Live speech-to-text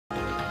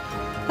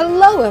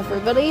Hello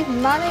everybody,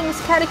 my name is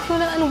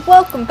Katakuna and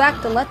welcome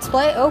back to Let's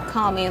Play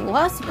Okami. In the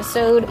last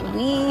episode,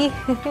 we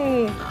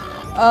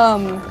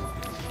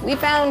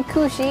found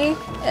Kushi,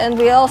 and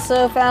we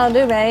also found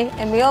Ube,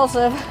 and we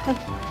also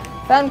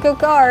found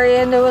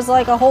Kokari, and it was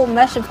like a whole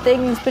mesh of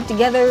things put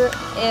together,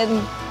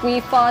 and we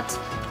fought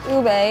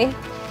Ube,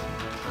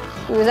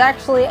 who was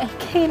actually a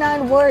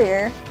canine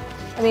warrior.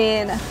 I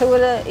mean, who would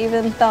have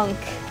even thunk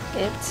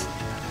it?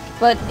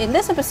 But in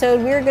this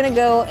episode, we're gonna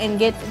go and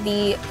get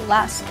the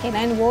last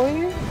canine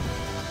warrior.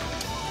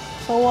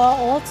 So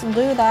let's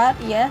do that.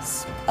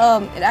 Yes.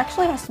 It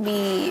actually has to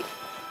be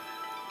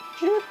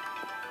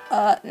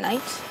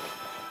night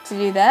to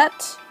do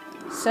that.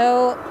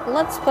 So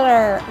let's put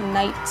our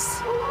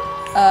knights,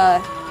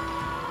 our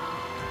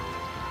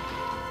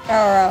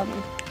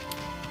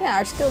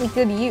skill to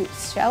good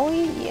use, shall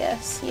we?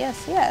 Yes.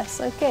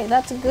 Okay,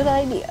 that's a good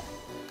idea.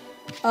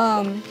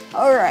 All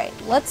right,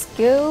 let's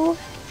go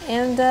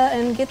and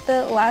get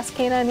the last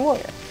canine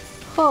warrior.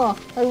 Huh,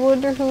 I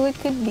wonder who it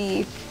could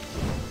be.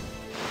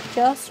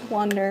 Just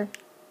wonder.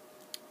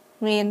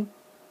 I mean,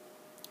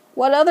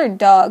 what other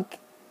dog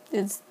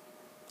is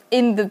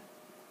in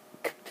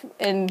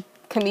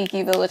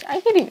Kamiki village?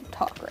 I can't even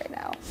talk right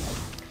now.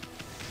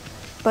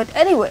 But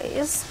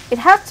anyways, it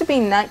has to be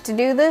night to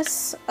do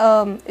this.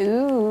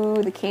 Ooh,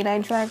 the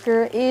canine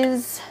tracker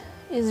is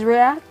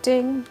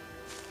reacting.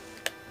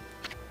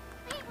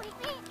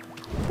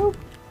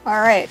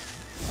 Alright.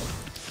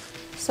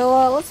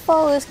 So let's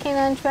follow this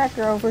canine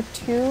tracker over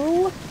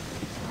to...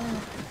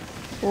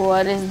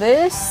 What is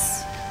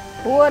this?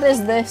 What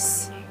is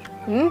this?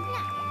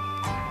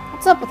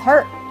 What's up with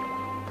her?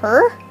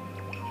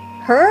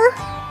 Her?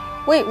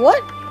 Wait,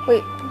 what?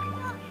 Wait,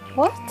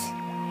 what?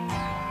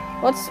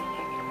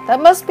 That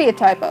must be a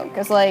typo,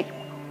 because like,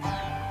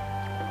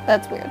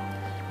 that's weird.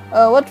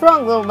 What's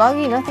wrong, little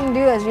doggy? Nothing to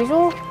do as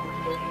usual?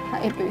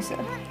 Hayabusa.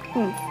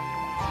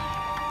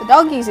 The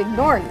doggy's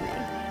ignoring me.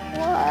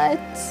 What?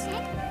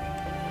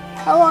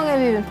 How long have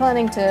you been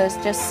planning to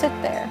just sit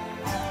there?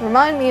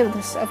 Remind me of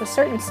a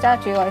certain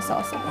statue I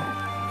saw somewhere.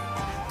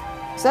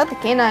 Is that the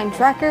canine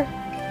tracker?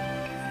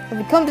 Have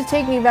you come to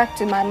take me back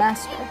to my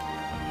master?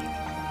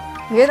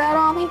 You hear that,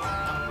 Ami?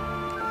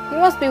 You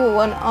must be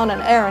on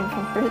an errand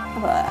from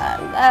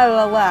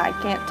I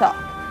can't talk.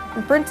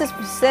 From Princess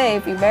Pusei,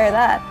 if you bear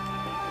that.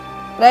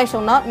 But I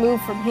shall not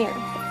move from here,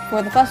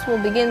 for the festival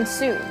begins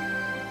soon.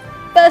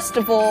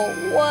 Festival?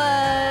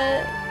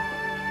 What?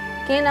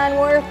 Canine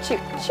warrior? Shoot,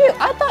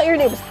 I thought your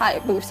name was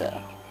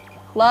Hayabusa.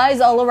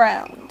 Lies all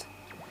around.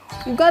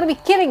 You've got to be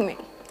kidding me.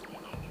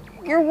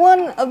 You're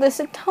one of the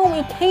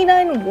Satomi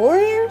Canine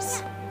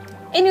Warriors?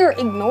 And you're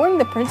ignoring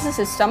the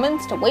princess's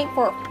summons to wait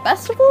for a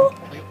festival?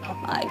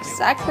 My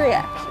exact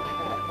reaction.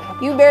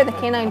 You bear the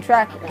canine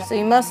tracker, so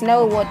you must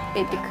know what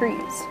it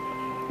decrees.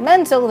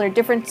 Men settle their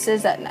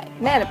differences at night.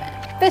 Man to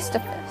man, fist to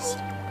fist.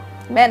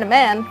 Man to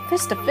man,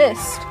 fist to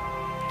fist.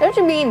 Don't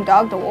you mean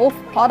dog to wolf,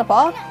 paw to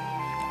paw?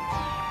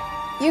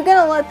 You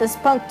gonna let this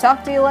punk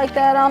talk to you like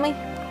that, Ami?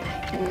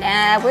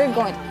 Nah, we're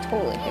going to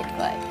totally pick a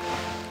fight.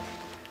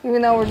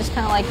 Even though we're just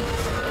kind of like...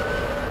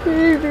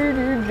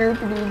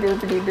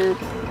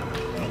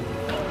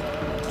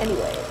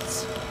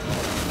 Anyways.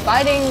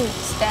 Fighting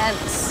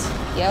stance.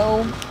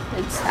 Yo,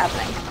 it's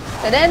happening.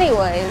 But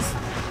anyways,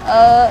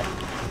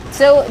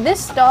 so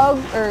this dog,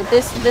 or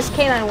this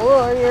canine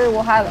warrior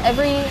will have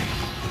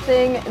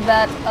everything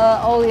that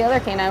all the other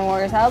canine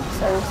warriors have,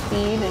 so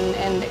speed,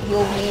 and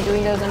he'll be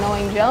doing those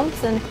annoying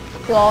jumps, and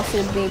he'll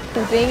also be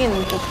pooping, and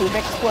the poop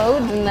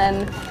explodes, and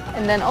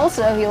then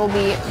also he'll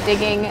be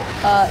digging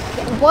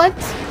what?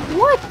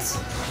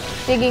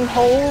 Digging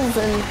holes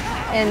and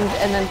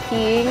then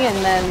peeing,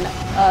 and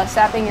then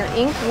sapping your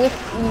ink with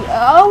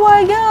oh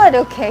my god,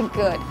 okay,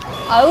 good.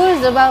 I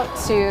was about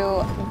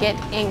to get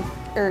ink,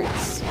 or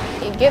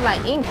get my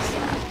ink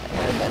sapped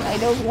there, but I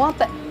don't want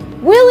that.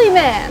 Really,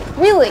 man?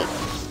 Really?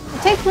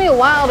 It takes me a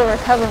while to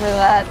recover for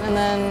that, and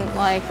then,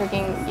 like,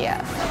 freaking,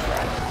 yeah,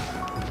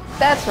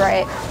 that's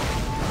right.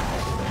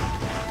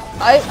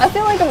 I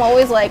feel like I'm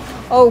always like,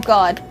 oh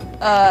god,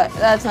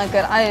 that's not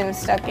good. I am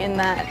stuck in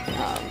that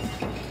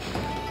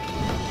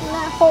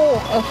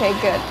hole. Okay,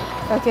 good.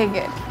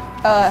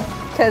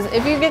 Because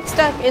if you get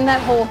stuck in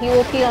that hole, he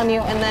will pee on you,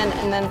 and then,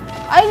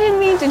 I didn't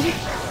mean to do,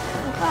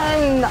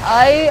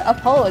 I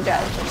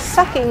apologize for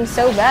sucking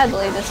so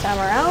badly this time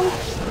around.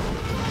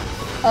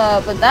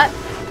 But that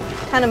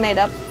kind of made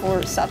up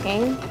for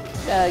sucking,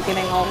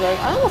 getting all those.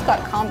 I almost got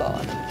a combo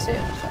on it too,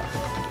 so.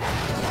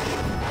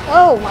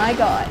 Oh my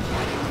god.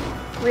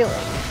 Really?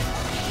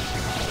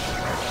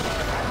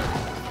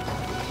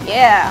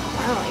 Yeah, I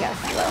only got a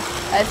combo.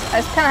 I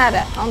just kind of had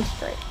to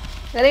concentrate.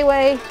 But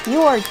anyway,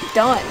 you are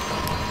done.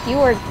 You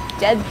are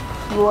dead.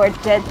 You are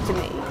dead to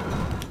me.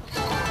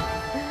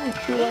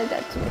 You are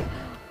dead to me.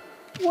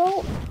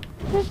 Well,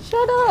 just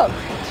shut up.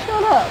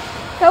 Shut up.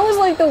 That was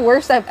like the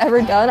worst I've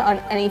ever done on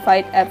any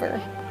fight ever.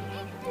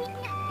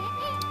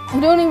 I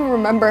don't even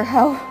remember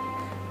how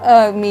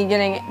me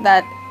getting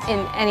that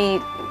in any...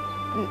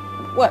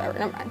 Whatever,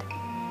 never mind.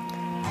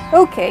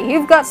 Okay,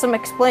 you've got some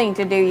explaining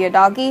to do, you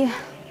doggy.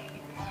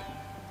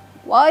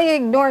 Why are you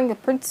ignoring the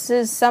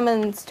prince's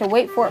summons to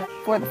wait for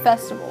the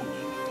festival?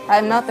 I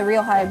am not the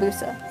real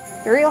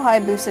Hayabusa. The real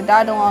Hayabusa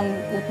died along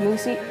with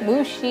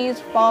Mushi's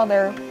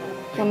father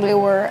when we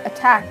were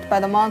attacked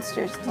by the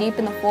monsters deep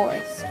in the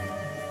forest.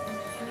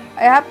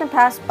 I happened to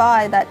pass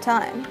by that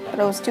time, but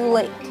it was too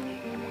late.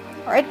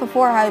 Right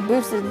before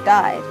Hayabusa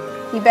died,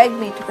 he begged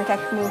me to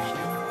protect Mushi.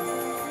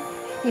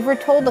 He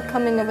foretold the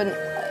coming of an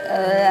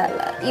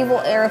evil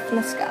arrow from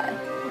the sky.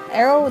 An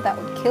arrow that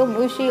would kill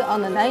Mushi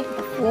on the night of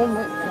the full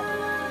moon.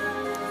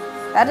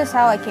 That is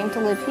how I came to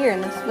live here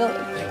in this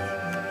village.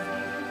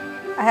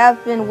 I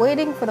have been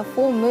waiting for the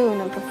full moon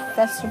of the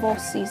festival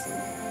season.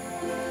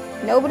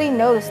 Nobody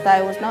noticed that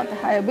I was not the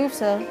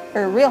Hayabusa,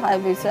 or real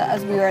Hayabusa,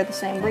 as we are the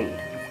same breed.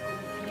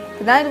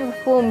 The night of the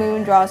full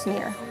moon draws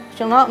near. I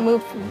shall not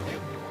move from here.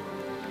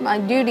 My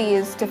duty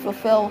is to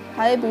fulfill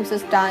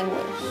Hayabusa's dying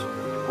wish.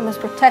 I must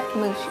protect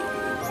Mushi.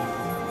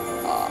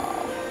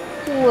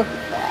 Oh, look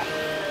at that.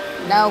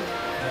 Now,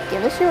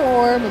 give us your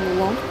orb and we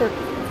won't hurt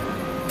you.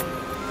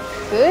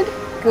 Good?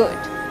 Good.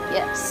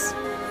 Yes.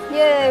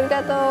 Yay, we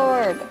got the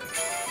orb.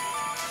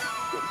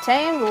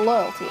 Obtained the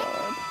loyalty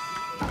orb.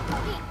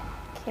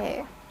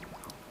 Okay.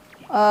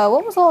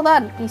 What was all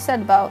that he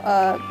said about,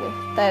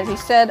 that he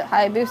said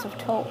Hayabusa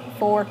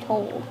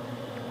foretold?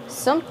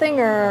 Something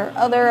or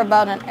other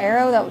about an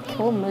arrow that would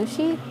kill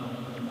Mushi?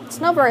 It's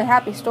not a very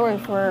happy story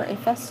for a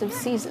festive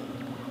season.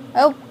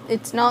 I hope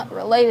it's not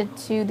related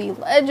to the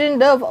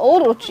legend of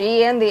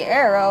Odochi and the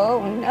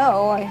arrow. Oh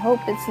no, I hope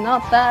it's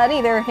not that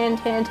either. Hint,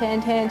 hint,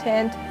 hint, hint,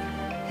 hint.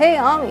 Hey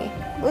Ami,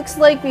 looks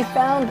like we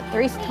found the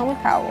 3 Satomi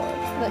Power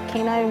Orbs that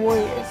Canine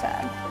Warriors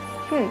had.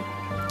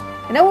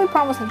 I know we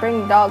promised to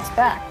bring the dogs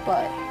back,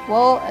 but,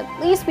 well, at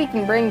least we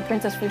can bring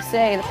Princess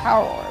Fusei the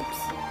Power Orbs.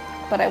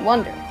 But I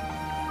wonder,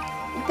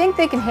 you think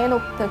they can handle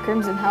the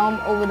Crimson Helm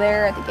over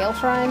there at the Gale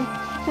Shrine?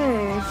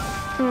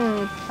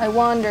 I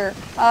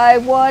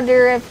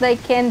wonder if they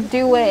can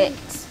do it.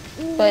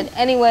 But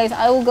anyways,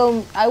 I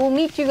will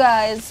meet you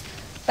guys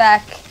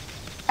back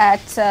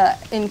at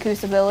in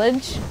Kusa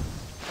Village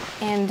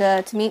and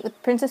to meet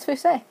with Princess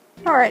Fusei.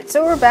 Alright,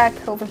 so we're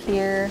back over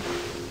here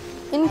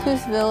in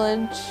Kusa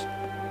Village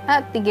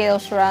at the Gale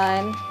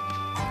Shrine.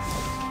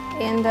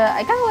 And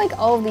I kinda like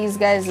all of these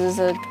guys'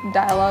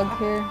 dialogue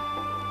here.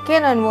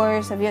 Canine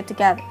Warriors have yet to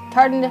gather.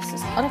 Tardiness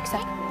is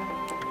unacceptable.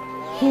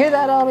 Hear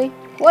that, Ami?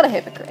 What a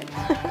hypocrite.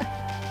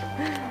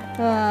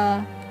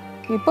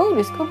 Your boat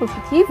is covered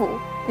with evil.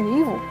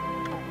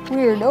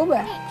 We are no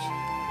match.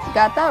 You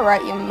got that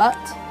right, you mutt.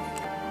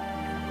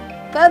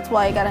 That's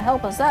why you gotta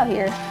help us out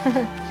here.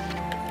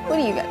 What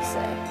do you got to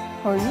say?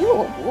 Are you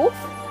a wolf?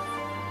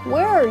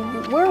 Where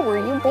were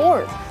you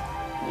born?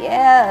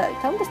 Yeah,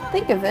 come to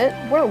think of it,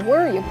 where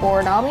were you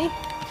born, Ami?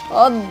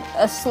 Oh,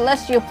 a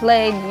celestial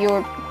plague,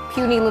 your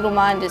puny little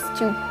mind is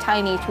too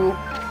tiny to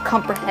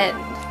comprehend.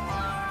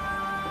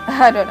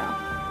 I don't know.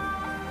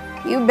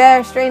 You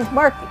bear strange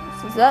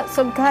markings. Is that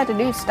some kind of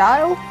new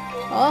style?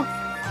 Huh?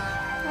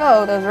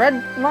 Oh, those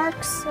red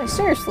marks? I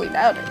seriously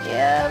doubt it.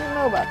 Yeah, I don't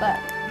know about that.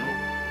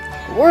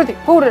 Worthy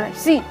opponent, I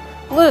see.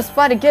 Let us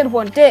fight again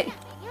one day.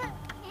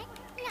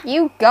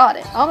 You got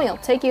it. Ami'll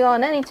take you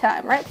on any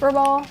time, right,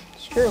 Furball?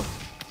 It's true.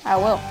 I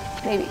will.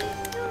 Maybe.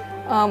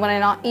 When I'm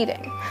not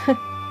eating.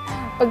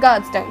 But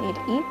gods don't need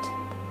to eat.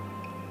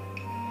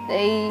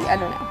 I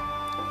don't know.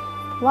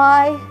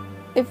 Why?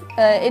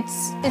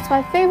 It's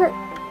my favorite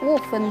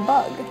wolf and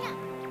bug.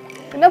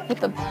 Enough with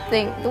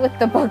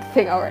the bug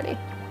thing already.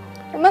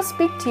 I must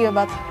speak to you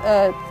about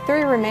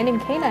 3 remaining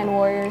canine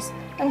warriors.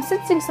 I'm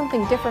sensing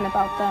something different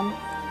about them.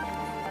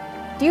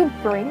 Do you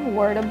bring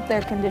word of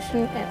their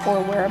condition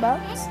or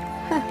whereabouts?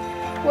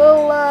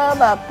 Well,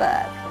 about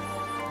that.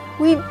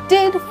 We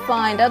did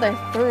find other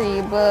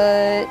 3,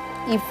 but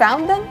you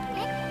found them?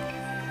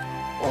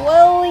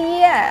 Well,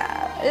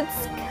 yeah.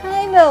 It's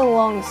kinda a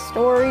long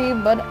story,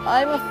 but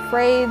I'm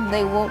afraid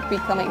they won't be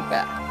coming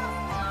back.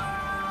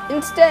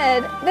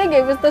 Instead, they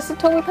gave us the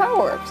Satomi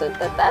Power Orbs.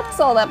 That's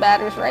all that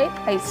matters, right?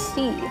 I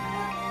see.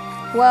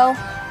 Well,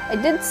 I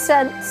did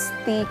sense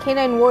the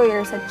Canine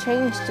Warriors had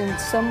changed in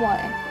some way.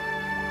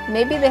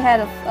 Maybe they had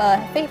a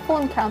fateful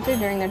encounter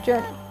during their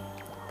journey.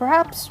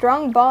 Perhaps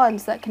strong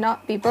bonds that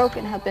cannot be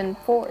broken have been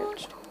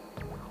forged.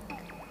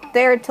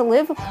 They are to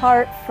live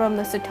apart from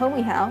the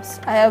Satomi house.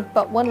 I have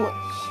but one wish.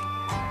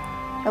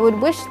 I would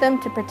wish them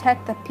to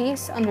protect the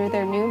peace under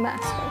their new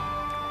master.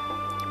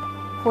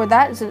 For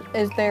that is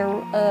the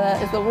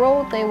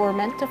role they were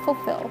meant to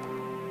fulfill.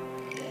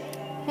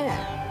 Yeah.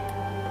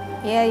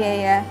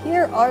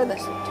 Here are the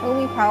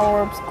Satomi Power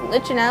Orbs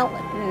glitching out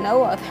like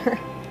no other.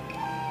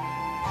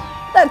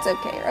 That's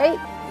okay, right?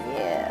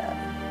 Yeah.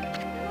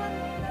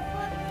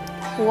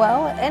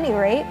 Well, at any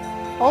rate,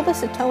 all the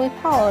Satomi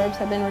Power Orbs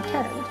have been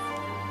returned.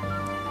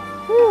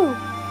 Whew.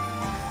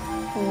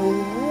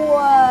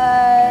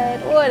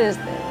 What is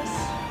this?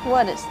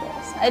 What is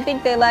this? I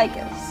think they like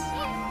us.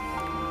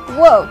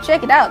 Whoa,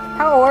 check it out. The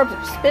Power Orbs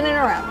are spinning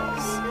around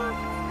us.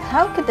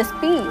 How could this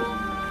be?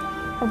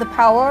 Have the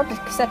Power Orbs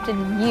accepted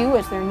you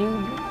as their new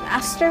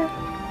master?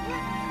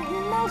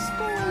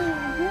 Master!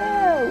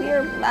 Yeah, we are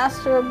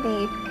master of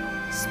the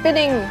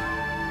spinning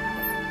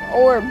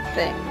orb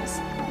things.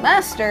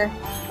 Master?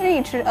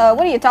 What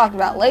are you talking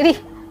about, lady?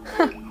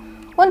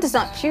 One does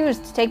not choose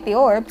to take the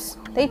orbs.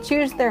 They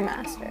choose their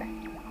master.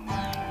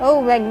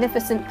 Oh,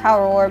 magnificent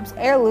power orbs,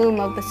 heirloom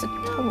of the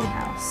Satomi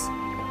house.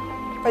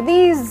 Are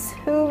these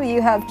who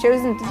you have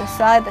chosen to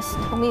decide the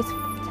Satomi's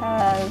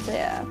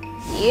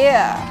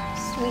Yeah,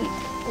 sweet.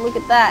 Look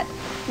at that.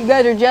 You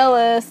guys are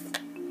jealous.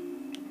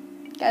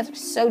 You guys are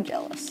so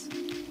jealous.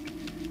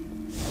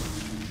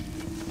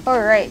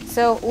 Alright,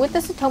 so with the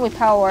Satomi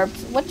power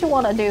orbs, what you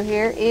want to do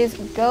here is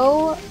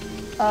go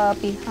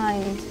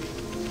behind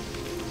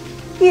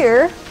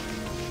here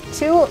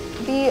to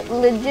the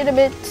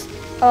legitimate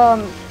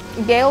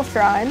Gale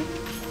shrine.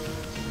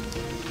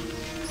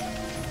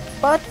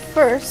 But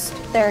first,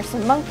 there are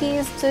some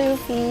monkeys to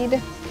feed,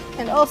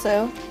 and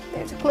also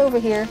there's a clover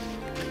here.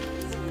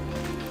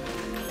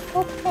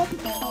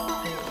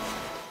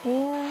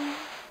 And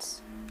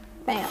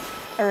bam.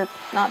 Or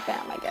not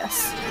bam, I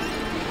guess.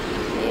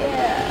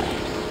 Yeah.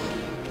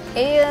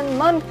 And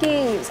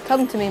monkeys!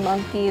 Come to me,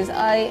 monkeys.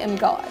 I am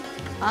God.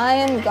 I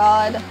am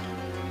God.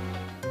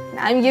 And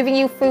I'm giving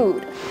you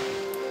food.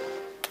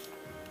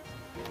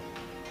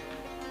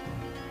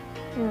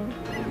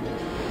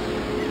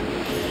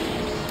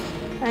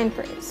 Kind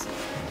praise.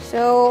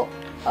 So,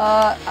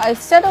 I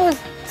said I was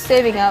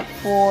saving up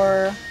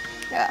for...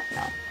 Yeah,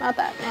 no, not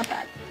that.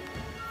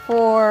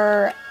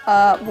 For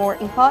more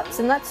ink pots,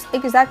 and that's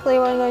exactly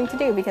what I'm going to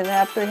do because I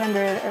have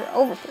 300 or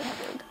over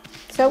 300.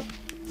 So,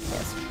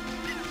 yes.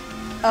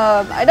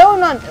 I know I'm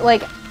not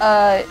like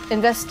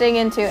investing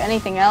into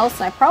anything else,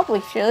 and I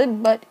probably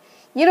should, but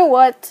you know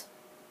what?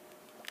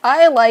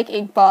 I like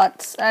ink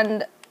pots,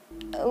 and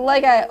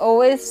like I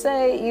always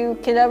say, you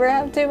can never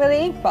have too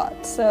many ink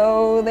pots.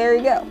 So there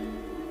you go.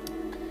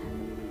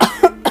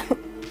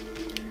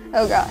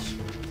 Oh gosh,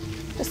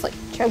 just like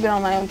choking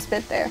on my own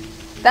spit there.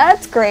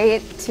 That's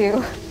great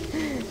to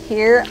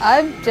hear.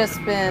 I've just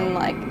been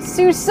like,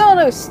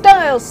 Susano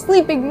style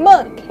sleeping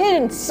monk,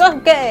 hidden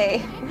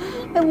sake.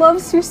 I love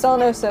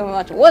Susano so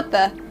much. What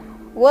the?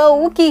 Well,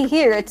 Wookie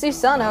here, it's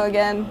Susano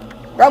again.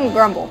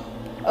 Grumble.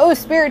 Oh,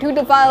 spirit who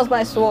defiles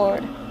my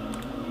sword.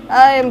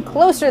 I am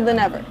closer than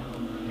ever.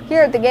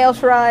 Here at the Gale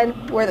Shrine,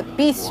 where the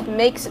beast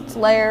makes its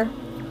lair,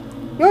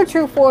 your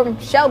true form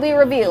shall be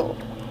revealed.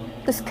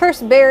 This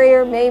cursed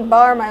barrier may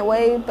bar my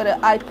way,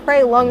 but I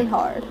pray long and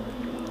hard.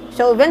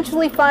 Shall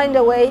eventually find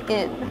a way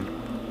in.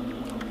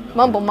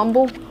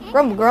 Mumble,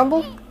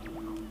 grumble.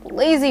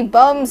 Lazy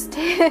bums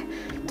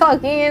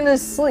talking in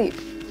his sleep.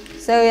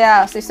 So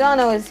yeah,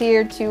 Susano is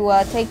here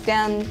to take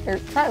down, or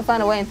try to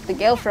find a way into the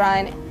Gale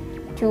Shrine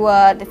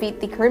to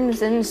defeat the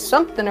Crimson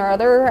something or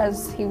other,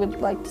 as he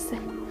would like to say,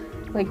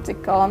 like to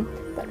call him.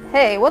 But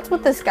hey, what's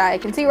with this guy? I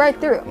can see right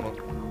through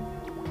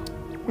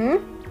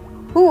him.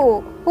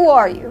 Who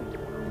are you?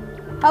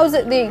 How is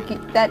it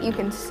that you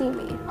can see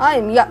me? I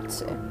am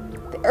Yatsu,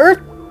 the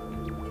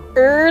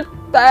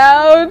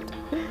earthbound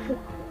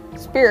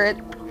spirit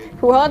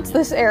who haunts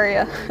this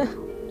area.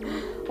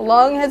 How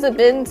long has it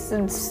been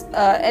since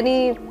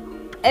any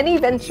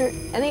ventured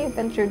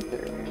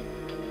through?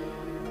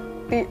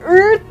 The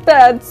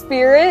earthbound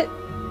spirit,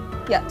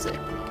 Yatsu.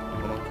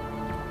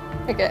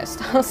 Okay,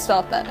 I'll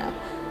stop that now.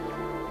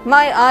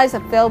 My eyes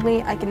have failed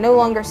me. I can no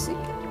longer see.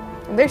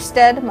 In their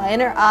stead, my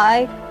inner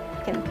eye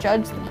can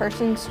judge the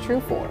person's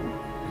true form.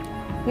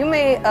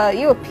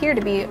 You appear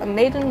to be a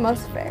maiden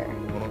most fair.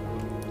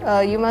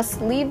 You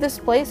must leave this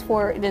place,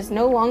 for it is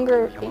no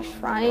longer a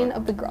shrine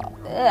of the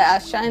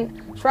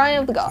shrine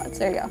of the gods.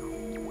 There you go.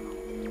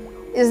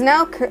 It is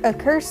now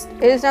cursed.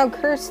 It is now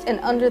cursed and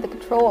under the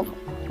control of a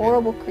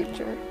horrible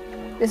creature.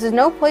 This is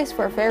no place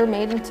for a fair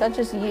maiden such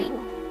as you.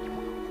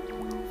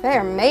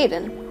 Fair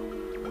maiden?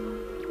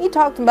 He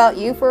talked about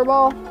you for a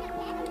ball?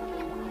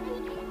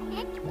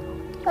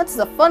 That's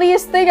the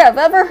funniest thing I've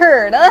ever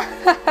heard, huh?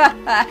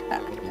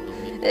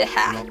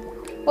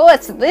 Well,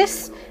 what's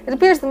this? It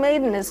appears the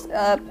maiden is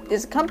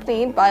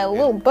accompanied by a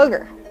little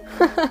booger.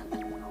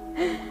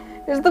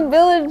 Is the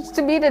village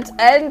to meet its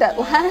end at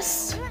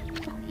last?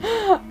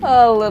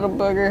 Oh, little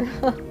booger.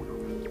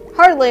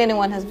 Hardly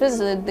anyone has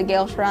visited the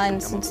Gale Shrine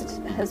since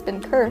it has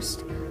been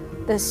cursed.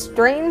 This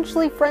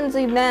strangely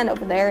frenzied man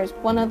over there is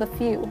one of the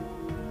few.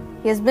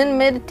 He has been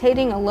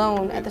meditating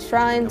alone at the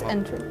shrine's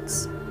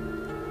entrance.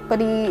 But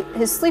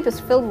his sleep is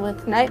filled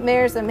with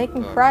nightmares that make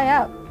him cry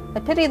out. I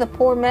pity the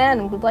poor man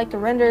and would like to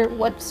render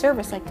what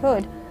service I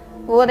could,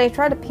 but when I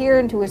try to peer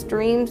into his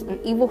dreams, an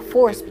evil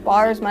force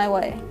bars my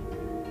way.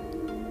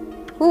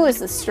 Who is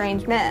this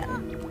strange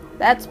man?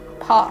 That's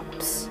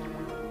Pops.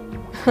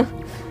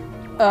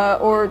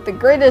 Or the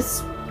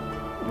greatest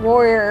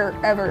warrior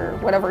ever,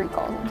 whatever he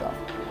calls himself.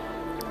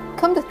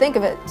 Come to think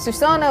of it,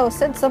 Susano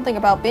said something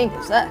about being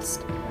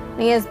possessed, and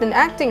he has been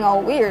acting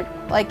all weird,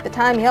 like the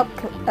time he helped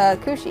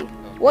Kushi.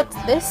 What's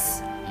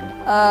this?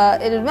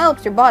 It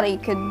envelops your body.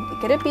 Could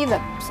it be the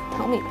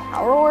Satomi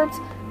power orbs?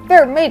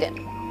 Fair maiden,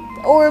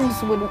 the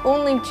orbs would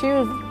only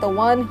choose the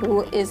one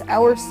who is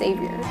our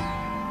savior.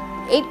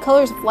 8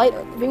 colors of light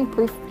are living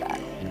proof of that.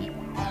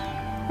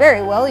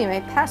 Very well, you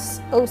may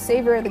pass, oh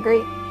savor of the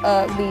great,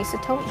 the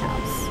Satomi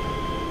house.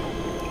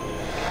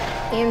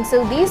 And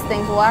so these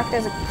things will act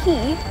as a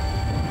key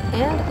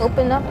and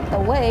open up the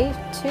way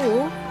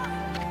to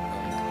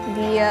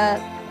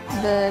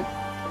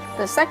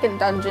the second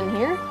dungeon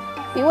here.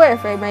 Beware,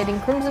 Fray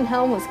Maiden, Crimson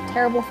Helm was a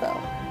terrible foe.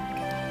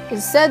 It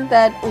is said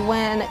that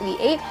when the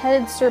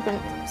 8-headed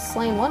serpent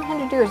slain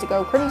 100 years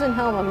ago, Crimson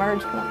Helm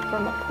emerged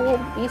from a pool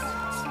of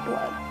beast's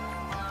blood.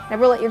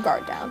 Never let your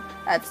guard down.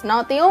 That's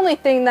not the only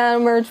thing that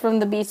emerged from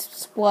the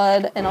beast's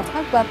blood, and I'll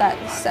talk about that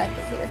in a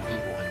second here.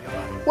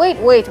 Wait.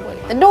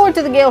 The door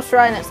to the Gale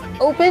Shrine has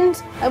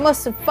opened. I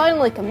must have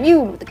finally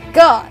communed with the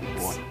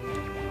gods.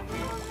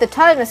 The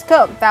time has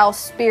come, foul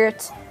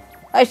spirit.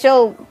 I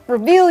shall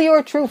reveal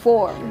your true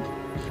form.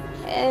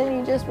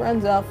 And he just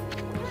runs off.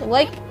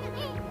 Like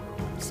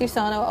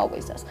Susano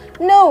always does.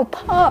 No,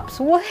 Pops,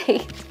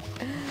 wait.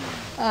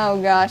 Oh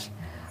gosh.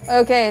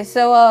 Okay,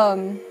 so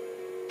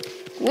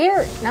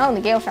we're now in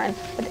the Gale Shrine.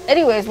 But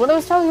anyways, what I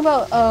was talking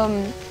about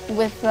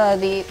with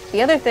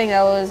the other thing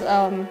that was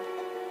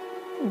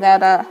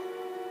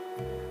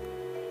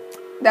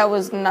that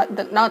was not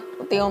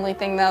the only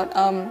thing that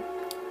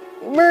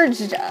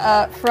emerged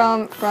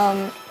from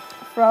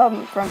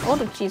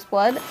Older Cheese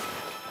Blood.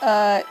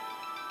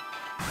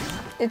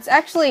 It's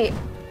actually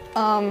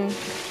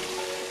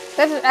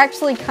that's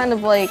actually kind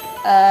of like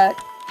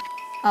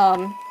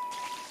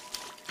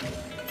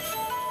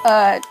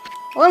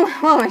what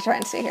am I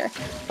trying to say here?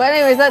 But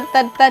anyways,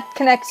 that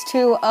connects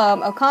to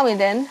Okami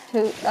Den,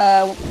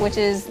 which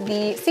is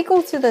the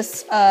sequel to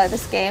this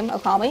game,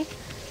 Okami.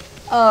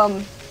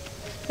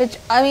 Which,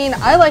 I mean,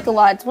 I like a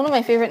lot. It's one of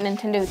my favorite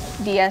Nintendo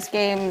DS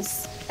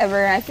games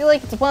ever, and I feel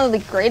like it's one of the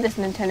greatest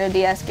Nintendo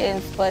DS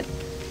games, but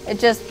it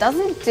just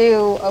doesn't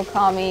do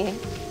Okami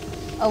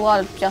a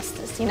lot of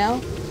justice, you know?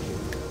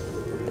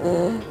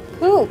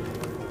 Poop.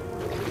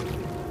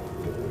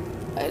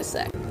 Wait a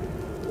sec.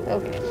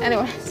 Okay,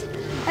 anyways,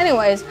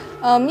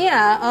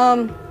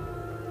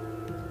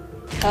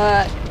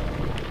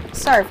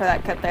 sorry for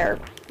that cut there.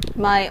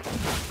 My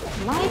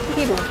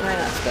computer was running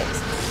out of space.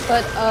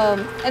 But,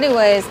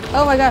 anyways,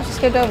 oh my gosh, I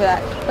skipped over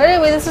that. But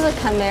anyway, this is a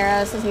Chimera,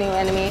 this is a new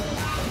enemy.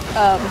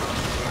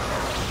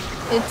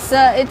 It's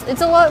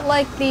a lot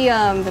like the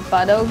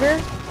Bud Ogre,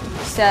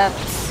 except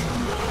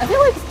I feel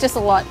like it's just a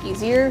lot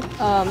easier.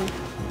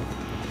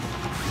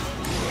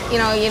 You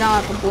know, you don't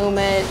have to bloom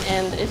it,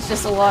 and it's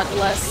just a lot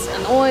less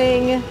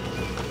annoying,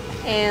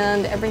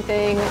 and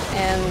everything,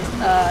 and,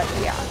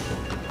 yeah.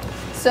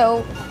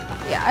 So,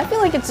 yeah, I feel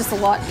like it's just a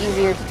lot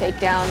easier to take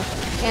down.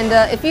 And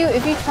if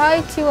you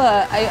try to,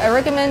 I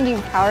recommend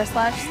you power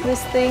slash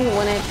this thing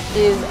when it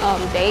is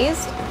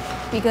dazed,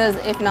 because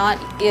if not,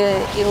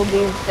 it'll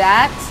do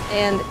that,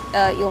 and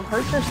you'll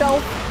hurt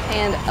yourself.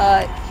 And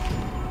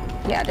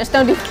yeah, just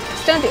don't do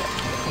it.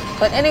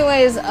 But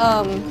anyways,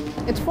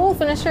 its full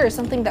finisher is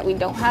something that we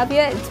don't have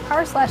yet. It's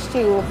power slash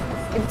 2.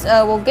 It's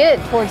we'll get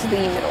it towards the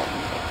middle,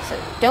 so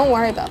don't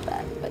worry about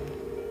that.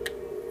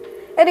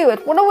 Anyway,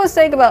 what I was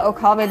saying about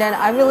Okami Den,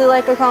 I really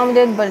like Okami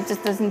Den, but it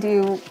just doesn't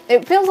do.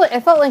 It felt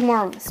like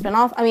more of a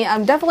spin-off. I mean,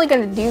 I'm definitely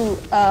going to do.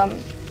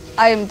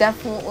 I am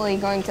definitely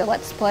going to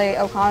let's play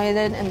Okami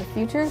Den in the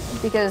future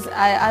because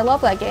I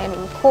love that game.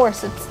 And of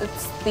course,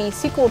 it's the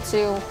sequel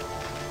to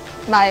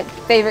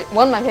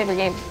one of my favorite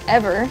games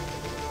ever.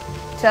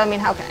 So I mean,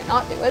 how can I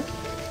not do it?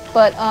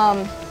 But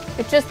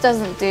it just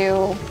doesn't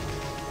do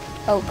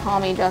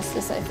Okami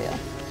justice, I feel.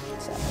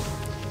 So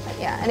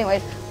yeah.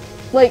 Anyways.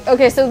 Like,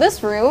 okay, so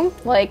this room,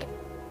 like,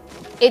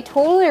 it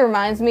totally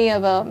reminds me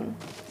of,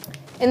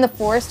 in the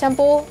Forest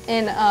Temple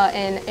in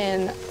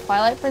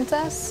Twilight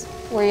Princess,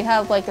 where you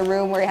have, like, a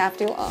room where you have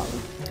to,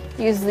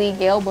 use the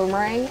Gale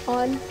boomerang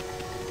on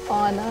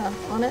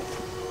it.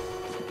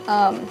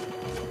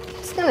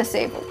 Just gonna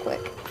save real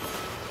quick.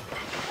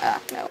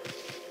 No.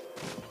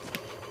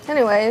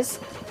 Anyways,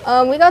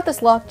 we got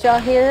this lockjaw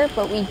here,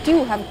 but we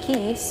do have a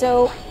key,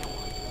 so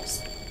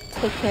just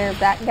take care of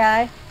that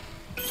guy.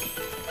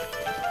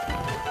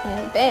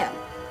 And bam.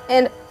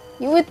 And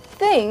you would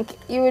think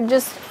you would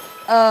just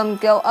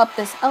go up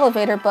this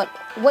elevator, but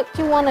what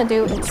you want to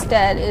do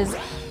instead is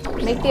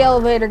make the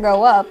elevator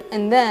go up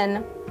and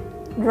then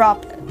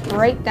drop it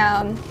right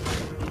down.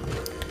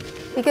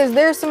 Because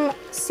there's some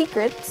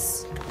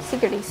secrets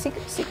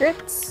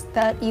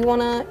that you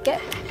want to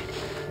get.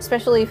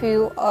 Especially if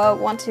you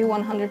want to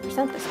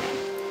 100% this game.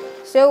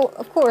 So,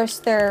 of course,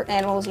 there are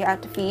animals you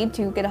have to feed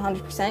to get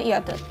 100%. You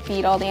have to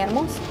feed all the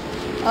animals.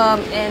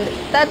 And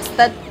that's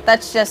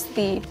just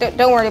the,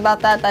 don't worry about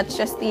that, that's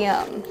just the,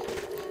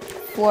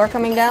 floor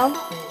coming down.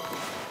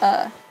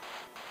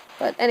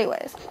 But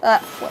anyways,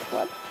 what?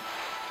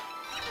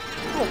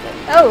 Okay,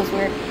 that was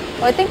weird.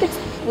 Well, I think it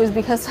was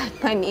because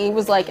my knee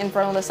was, like, in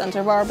front of the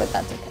center bar, but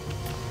that's okay.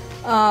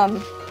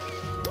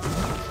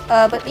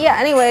 But yeah,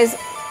 anyways,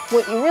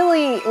 what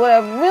I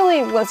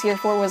really was here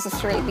for was a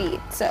stray bead,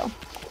 so,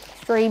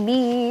 stray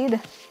bead.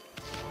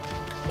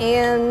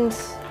 And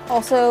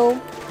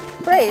also,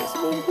 praise.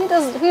 Who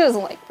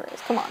doesn't like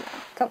praise? Come on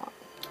now. Come on.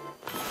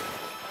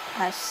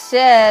 I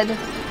said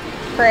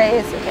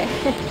praise. Okay.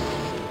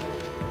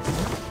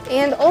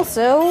 And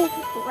also,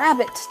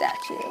 rabbit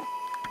statue.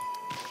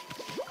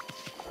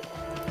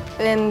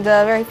 And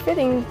very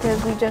fitting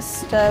because we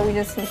just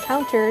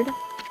encountered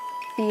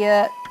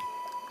the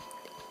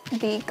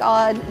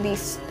god,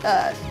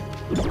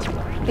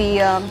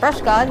 the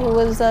brush god, who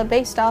was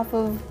based off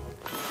of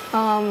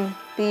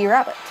the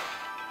rabbit.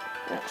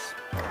 Yes.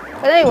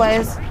 But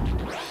anyways,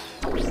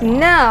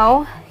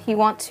 now you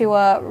want to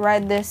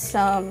ride this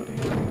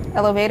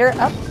elevator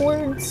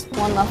upwards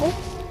 1 level.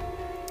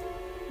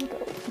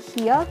 Go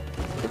here,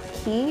 the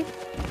key,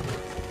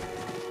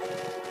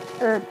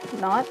 or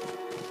not.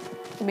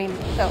 I mean,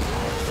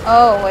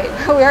 oh wait,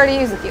 we already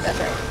used the key, that's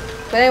right.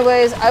 But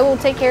anyways, I will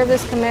take care of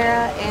this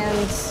Chimera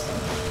and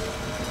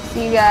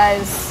see you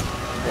guys,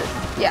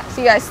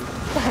 see you guys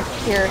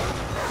here.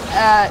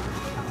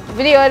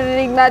 Video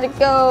editing magic,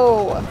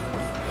 go!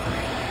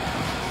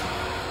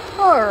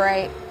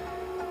 Alright,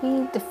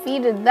 we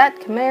defeated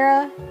that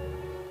Chimera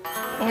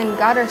and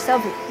got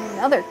ourselves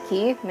another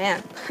key.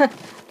 Man,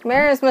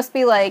 Chimeras must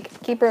be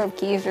like keeper of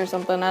keys or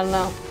something, I don't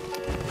know.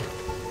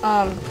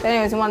 But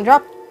anyways, we want to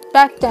drop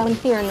back down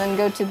here and then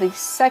go to the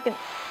 2nd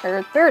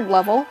or 3rd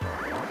level.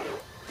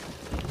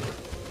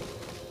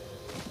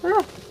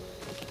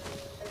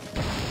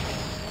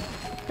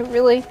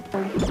 Really?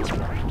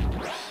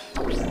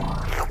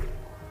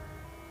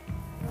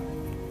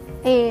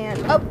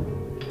 And up.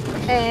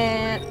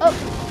 And up.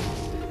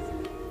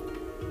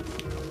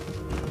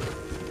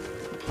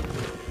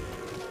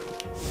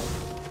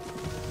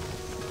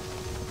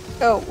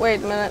 Oh,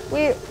 wait a minute.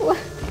 We've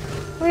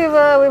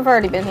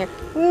already been here.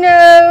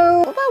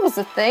 No! Well, that was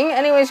the thing.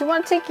 Anyways, you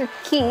want to take your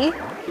key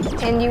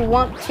and you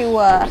want to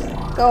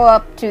go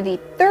up to the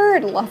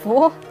 3rd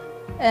level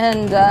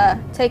and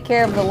take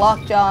care of the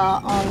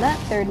lockjaw on that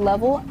 3rd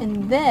level,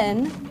 and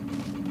then,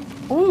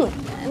 only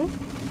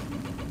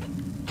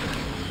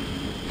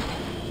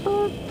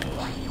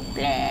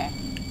then,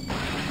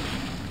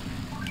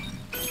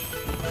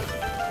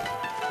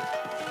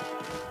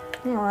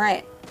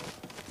 alright.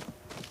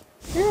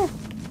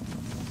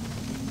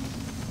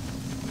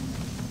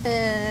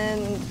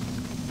 And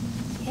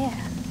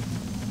yeah,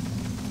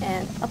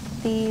 and up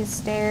these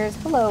stairs.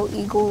 Hello,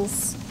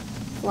 eagles,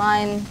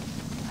 flying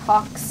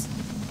hawks,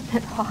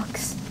 and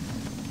hawks.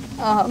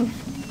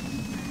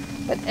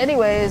 But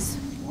anyways,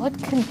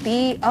 what could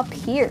be up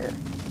here?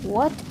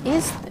 What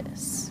is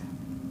this?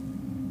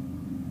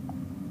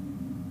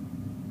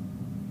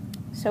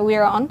 So we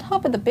are on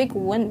top of the big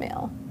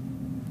windmill.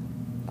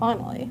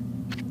 Finally.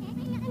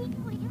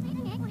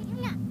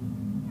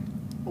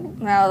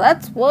 Now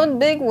that's one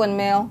big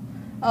windmill.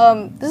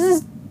 This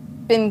has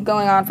been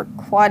going on for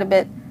quite a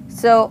bit.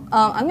 So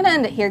I'm gonna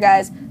end it here,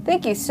 guys.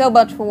 Thank you so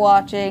much for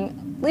watching.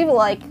 Leave a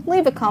like,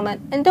 leave a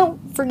comment, and don't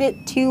forget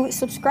to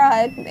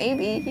subscribe,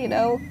 maybe, you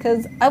know,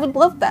 because I would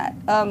love that.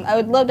 I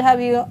would love to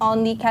have you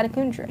on the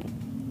Catacomb train.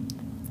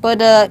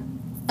 But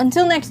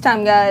until next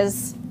time,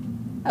 guys,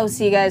 I will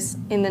see you guys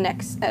in the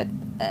next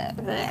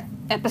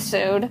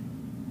episode.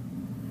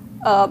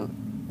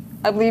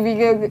 I believe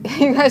you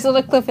guys on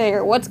a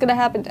cliffhanger. What's gonna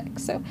happen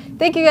next? So,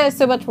 thank you guys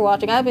so much for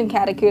watching. I've been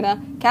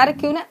Katakuna.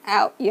 Katakuna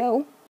out, yo.